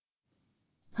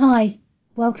Hi,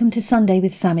 welcome to Sunday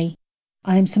with Sammy.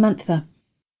 I am Samantha.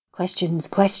 Questions,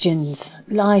 questions.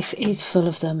 Life is full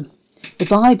of them. The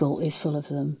Bible is full of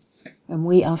them. And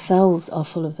we ourselves are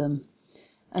full of them.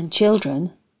 And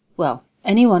children, well,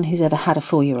 anyone who's ever had a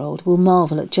 4-year-old will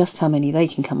marvel at just how many they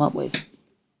can come up with.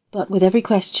 But with every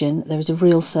question, there is a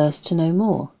real thirst to know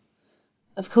more.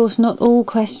 Of course, not all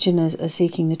questioners are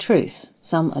seeking the truth.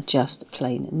 Some are just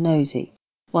plain nosy,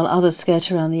 while others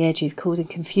skirt around the edges, causing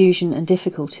confusion and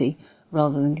difficulty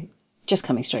rather than just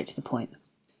coming straight to the point.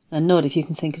 And nod if you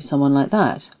can think of someone like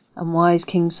that. And wise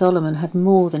King Solomon had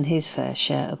more than his fair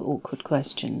share of awkward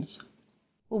questions.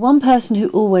 Well, one person who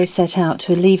always set out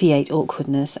to alleviate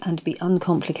awkwardness and be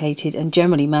uncomplicated and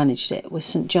generally managed it was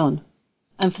St. John.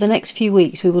 And for the next few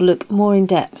weeks we will look more in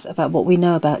depth about what we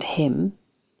know about him,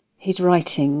 his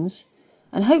writings,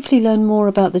 and hopefully learn more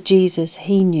about the Jesus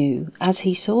he knew as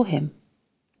he saw him.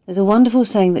 There's a wonderful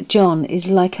saying that John is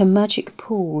like a magic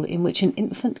pool in which an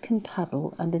infant can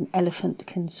paddle and an elephant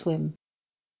can swim.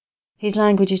 His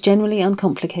language is generally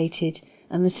uncomplicated,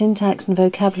 and the syntax and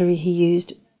vocabulary he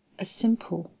used are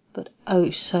simple, but oh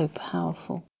so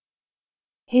powerful.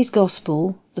 His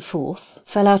Gospel, the fourth,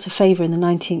 fell out of favour in the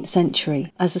 19th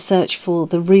century as the search for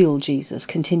the real Jesus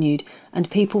continued and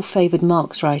people favoured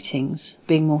Mark's writings,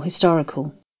 being more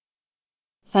historical.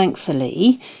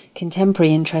 Thankfully,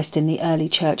 contemporary interest in the early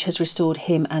church has restored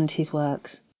him and his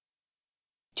works.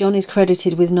 John is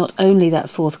credited with not only that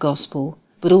fourth Gospel,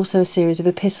 but also a series of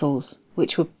epistles,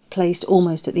 which were placed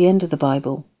almost at the end of the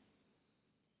Bible.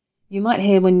 You might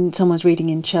hear when someone's reading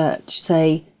in church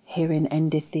say, "Herein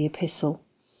endeth the epistle."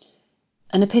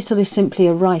 An epistle is simply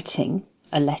a writing,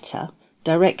 a letter,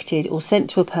 directed or sent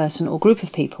to a person or group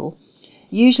of people,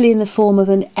 usually in the form of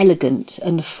an elegant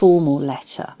and formal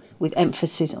letter, with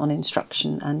emphasis on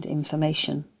instruction and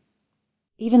information.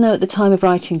 Even though at the time of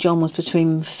writing John was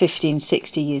between 50 and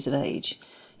 60 years of age,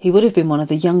 he would have been one of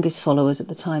the youngest followers at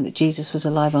the time that Jesus was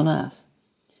alive on earth.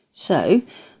 So,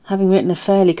 having written a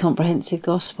fairly comprehensive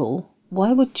gospel,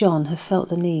 why would John have felt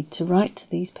the need to write to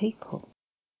these people?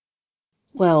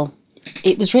 Well,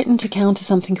 it was written to counter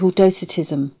something called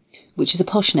docetism, which is a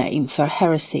posh name for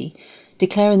heresy,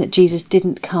 declaring that Jesus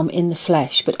didn't come in the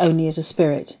flesh, but only as a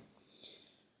spirit.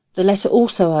 The letter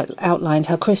also outlined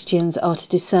how Christians are to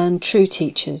discern true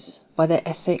teachers by their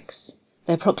ethics,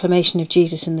 their proclamation of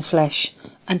Jesus in the flesh,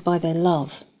 and by their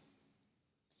love.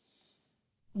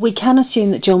 We can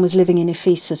assume that John was living in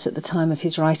Ephesus at the time of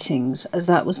his writings, as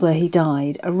that was where he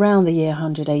died, around the year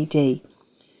 100 AD.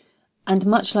 And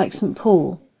much like St.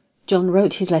 Paul, John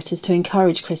wrote his letters to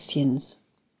encourage Christians.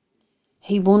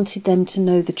 He wanted them to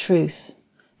know the truth.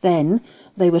 Then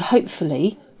they would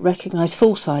hopefully recognise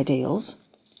false ideals,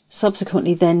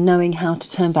 subsequently then knowing how to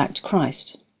turn back to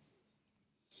Christ.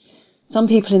 Some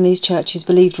people in these churches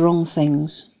believed wrong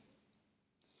things.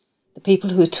 The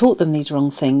people who had taught them these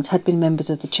wrong things had been members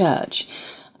of the church.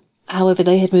 However,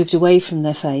 they had moved away from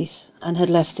their faith and had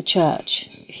left the church.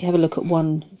 If you have a look at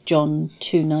 1 John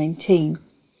 2:19.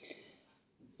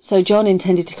 So John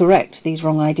intended to correct these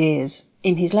wrong ideas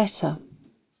in his letter.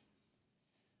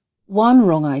 One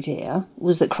wrong idea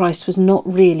was that Christ was not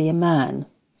really a man,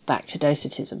 back to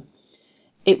docetism.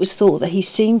 It was thought that he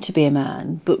seemed to be a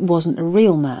man, but wasn't a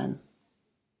real man.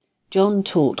 John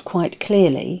taught quite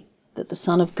clearly that the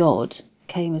Son of God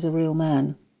came as a real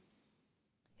man.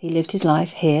 He lived his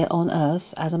life here on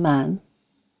earth as a man.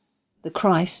 The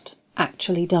Christ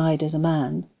actually died as a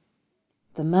man.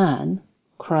 The man,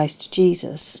 Christ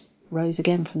Jesus, rose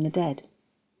again from the dead.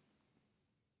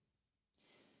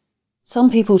 Some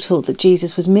people taught that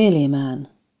Jesus was merely a man.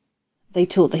 They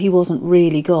taught that he wasn't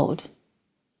really God.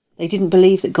 They didn't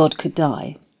believe that God could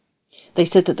die. They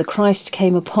said that the Christ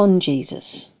came upon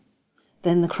Jesus.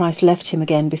 Then the Christ left him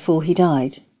again before he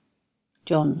died.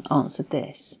 John answered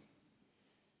this.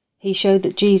 He showed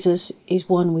that Jesus is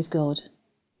one with God.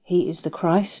 He is the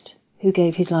Christ who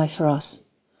gave his life for us.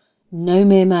 No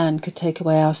mere man could take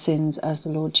away our sins as the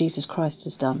Lord Jesus Christ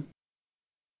has done.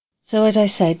 So as I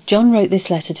said, John wrote this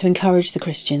letter to encourage the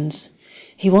Christians.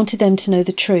 He wanted them to know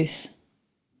the truth.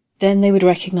 Then they would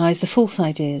recognise the false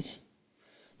ideas.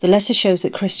 The letter shows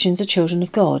that Christians are children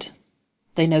of God.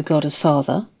 They know God as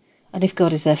Father, and if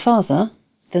God is their Father,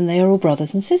 then they are all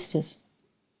brothers and sisters.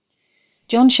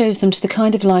 John shows them to the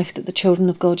kind of life that the children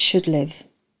of God should live.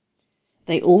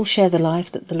 They all share the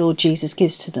life that the Lord Jesus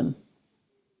gives to them.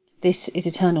 This is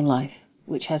eternal life,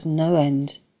 which has no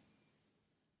end.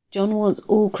 John wants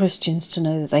all Christians to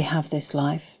know that they have this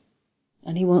life,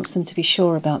 and he wants them to be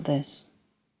sure about this.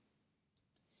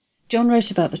 John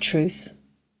wrote about the truth.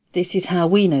 This is how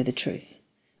we know the truth.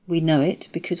 We know it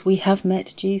because we have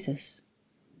met Jesus.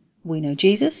 We know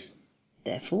Jesus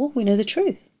Therefore, we know the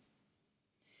truth.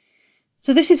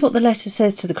 So this is what the letter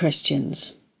says to the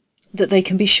Christians, that they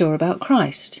can be sure about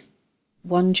Christ.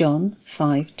 1 John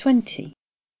 5:20.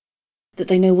 That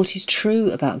they know what is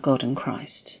true about God and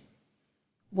Christ.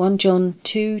 1 John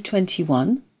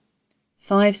 2:21,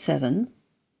 5:7,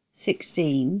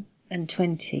 16 and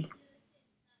 20.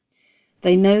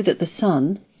 They know that the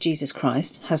Son, Jesus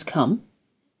Christ, has come.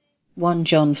 1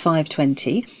 John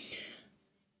 5:20.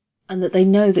 And that they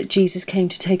know that Jesus came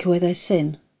to take away their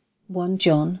sin. 1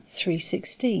 John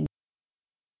 3:16.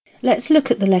 Let's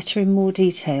look at the letter in more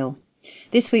detail.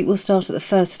 This week we'll start at the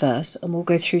first verse and we'll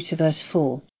go through to verse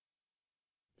 4.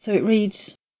 So it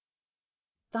reads,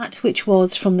 That which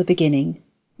was from the beginning,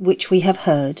 which we have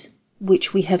heard,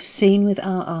 which we have seen with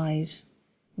our eyes,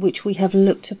 which we have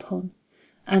looked upon,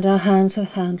 and our hands have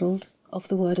handled of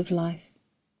the word of life.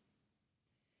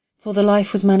 For the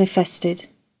life was manifested,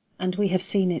 and we have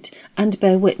seen it, and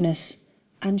bear witness,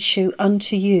 and shew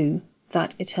unto you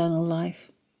that eternal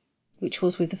life, which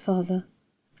was with the Father,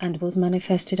 and was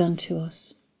manifested unto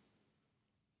us.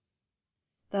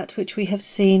 That which we have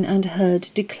seen and heard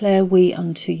declare we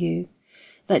unto you,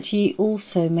 that ye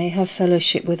also may have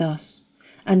fellowship with us.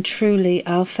 And truly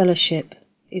our fellowship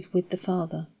is with the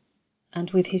Father,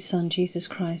 and with his Son Jesus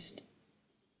Christ.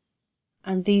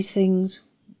 And these things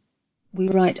we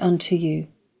write unto you,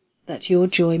 that your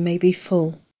joy may be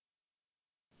full.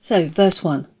 So, verse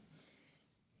 1.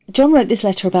 John wrote this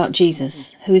letter about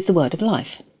Jesus, who is the word of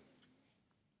life.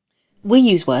 We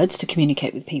use words to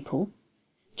communicate with people.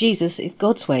 Jesus is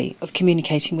God's way of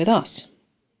communicating with us.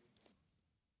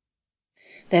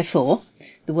 Therefore,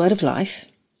 the word of life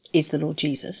is the Lord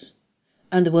Jesus,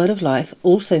 and the word of life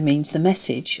also means the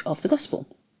message of the gospel.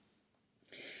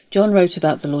 John wrote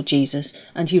about the Lord Jesus,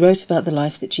 and he wrote about the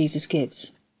life that Jesus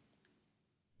gives.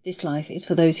 This life is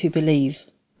for those who believe.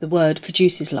 The word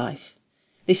produces life.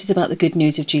 This is about the good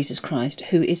news of Jesus Christ,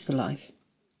 who is the life.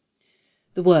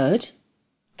 The word,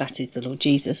 that is the Lord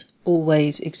Jesus,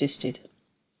 always existed.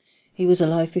 He was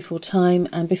alive before time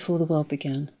and before the world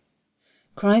began.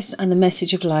 Christ and the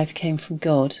message of life came from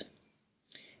God.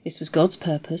 This was God's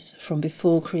purpose from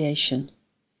before creation.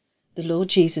 The Lord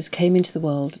Jesus came into the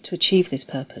world to achieve this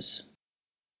purpose.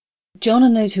 John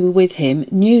and those who were with him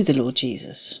knew the Lord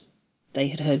Jesus. They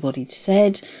had heard what he'd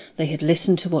said. They had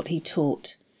listened to what he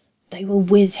taught. They were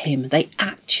with him. They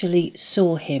actually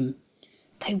saw him.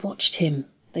 They watched him.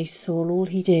 They saw all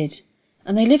he did.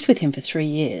 And they lived with him for 3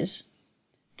 years.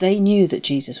 They knew that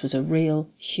Jesus was a real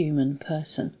human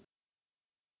person.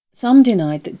 Some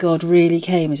denied that God really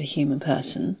came as a human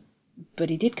person, but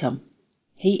he did come.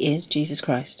 He is Jesus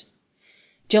Christ.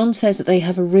 John says that they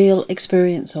have a real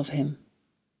experience of him.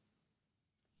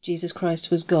 Jesus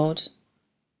Christ was God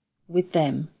with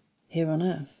them here on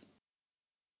earth.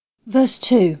 Verse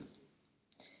 2.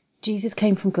 Jesus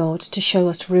came from God to show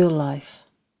us real life.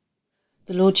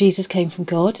 The Lord Jesus came from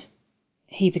God.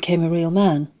 He became a real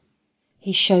man.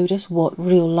 He showed us what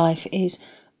real life is.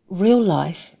 Real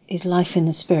life is life in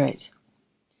the Spirit.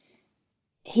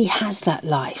 He has that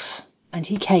life, and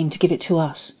he came to give it to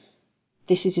us.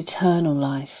 This is eternal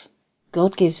life.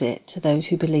 God gives it to those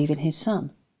who believe in his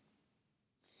Son.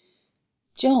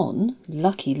 John,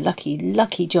 lucky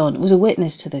John, was a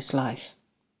witness to this life.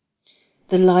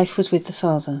 The life was with the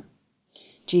Father.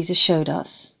 Jesus showed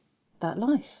us that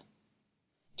life.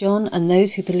 John and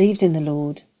those who believed in the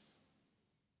Lord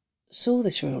saw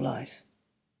this real life.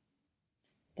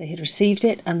 They had received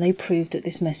it and they proved that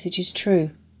this message is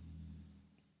true.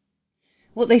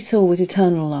 What they saw was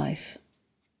eternal life.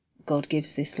 God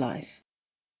gives this life.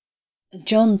 And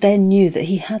John then knew that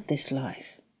he had this life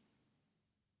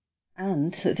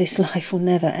and that this life will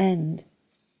never end.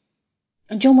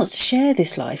 And John wants to share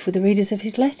this life with the readers of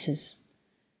his letters.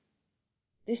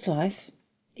 This life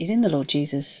is in the Lord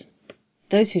Jesus.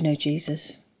 Those who know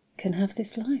Jesus can have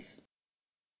this life.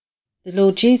 The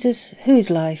Lord Jesus, who is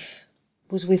life,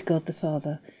 was with God the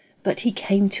Father, but he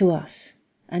came to us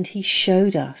and he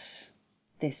showed us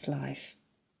this life.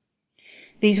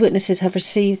 These witnesses have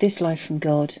received this life from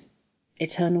God.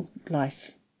 Eternal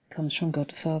life comes from God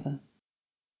the Father.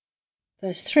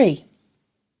 Verse 3.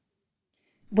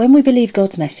 When we believe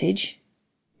God's message,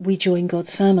 we join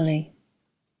God's family.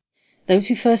 Those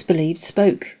who first believed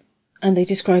spoke, and they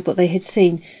described what they had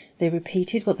seen. They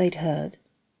repeated what they'd heard.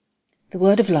 The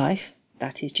word of life,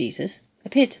 that is Jesus,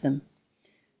 appeared to them,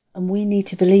 and we need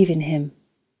to believe in him.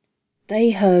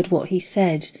 They heard what he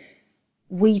said.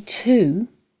 We too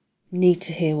need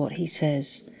to hear what he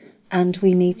says, and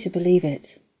we need to believe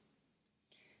it.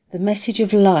 The message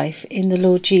of life in the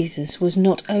Lord Jesus was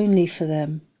not only for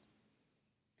them.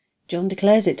 John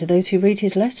declares it to those who read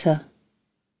his letter.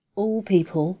 All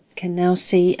people can now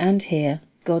see and hear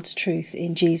God's truth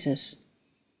in Jesus.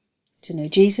 To know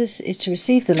Jesus is to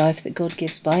receive the life that God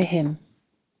gives by him.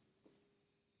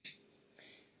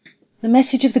 The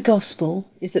message of the gospel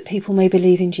is that people may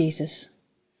believe in Jesus.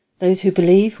 Those who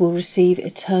believe will receive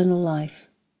eternal life.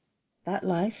 That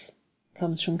life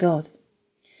comes from God.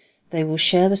 They will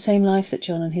share the same life that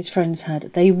John and his friends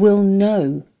had. They will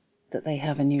know that they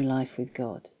have a new life with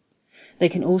God. They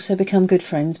can also become good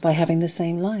friends by having the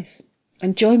same life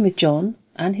and join with John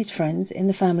and his friends in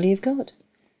the family of God.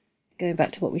 Going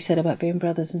back to what we said about being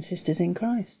brothers and sisters in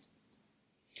Christ.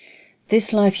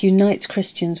 This life unites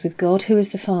Christians with God, who is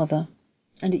the Father,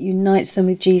 and it unites them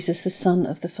with Jesus, the Son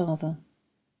of the Father.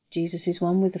 Jesus is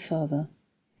one with the Father.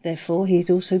 Therefore, he is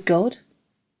also God,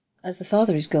 as the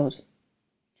Father is God.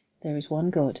 There is one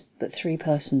God, but three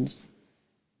persons.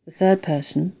 The third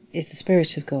person is the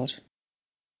Spirit of God.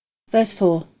 Verse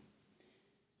 4.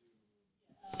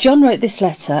 John wrote this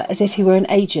letter as if he were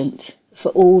an agent for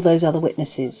all those other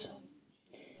witnesses.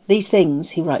 These things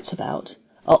he writes about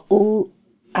are all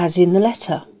as in the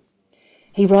letter.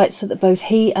 He writes so that both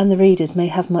he and the readers may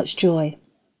have much joy.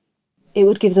 It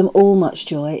would give them all much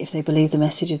joy if they believed the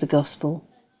message of the gospel.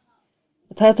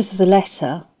 The purpose of the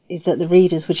letter is that the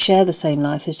readers would share the same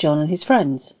life as John and his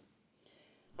friends.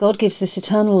 God gives this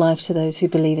eternal life to those who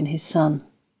believe in his Son.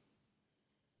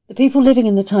 The people living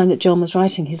in the time that John was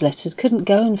writing his letters couldn't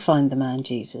go and find the man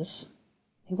Jesus.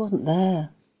 He wasn't there.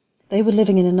 They were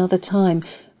living in another time,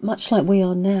 much like we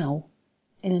are now,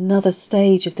 in another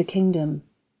stage of the kingdom,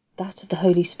 that of the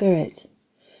Holy Spirit.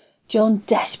 John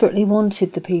desperately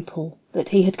wanted the people that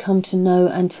he had come to know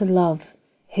and to love,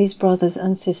 his brothers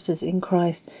and sisters in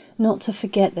Christ, not to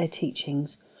forget their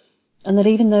teachings, and that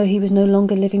even though he was no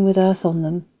longer living with earth on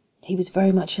them, he was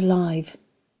very much alive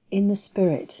in the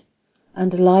Spirit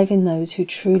and alive in those who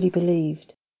truly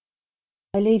believed.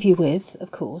 I leave you with,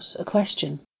 of course, a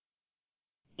question.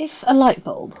 If a light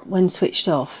bulb, when switched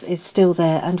off, is still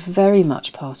there and very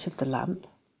much part of the lamp,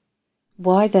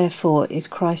 why therefore is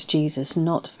Christ Jesus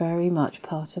not very much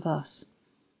part of us?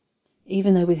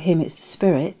 Even though with him it's the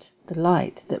Spirit, the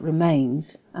light, that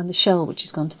remains, and the shell which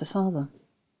has gone to the Father.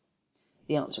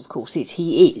 The answer, of course, is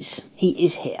he is. He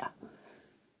is here.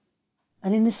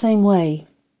 And in the same way,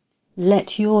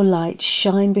 let your light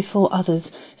shine before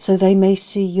others so they may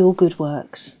see your good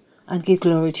works and give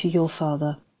glory to your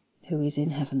Father who is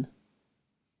in heaven.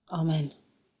 Amen.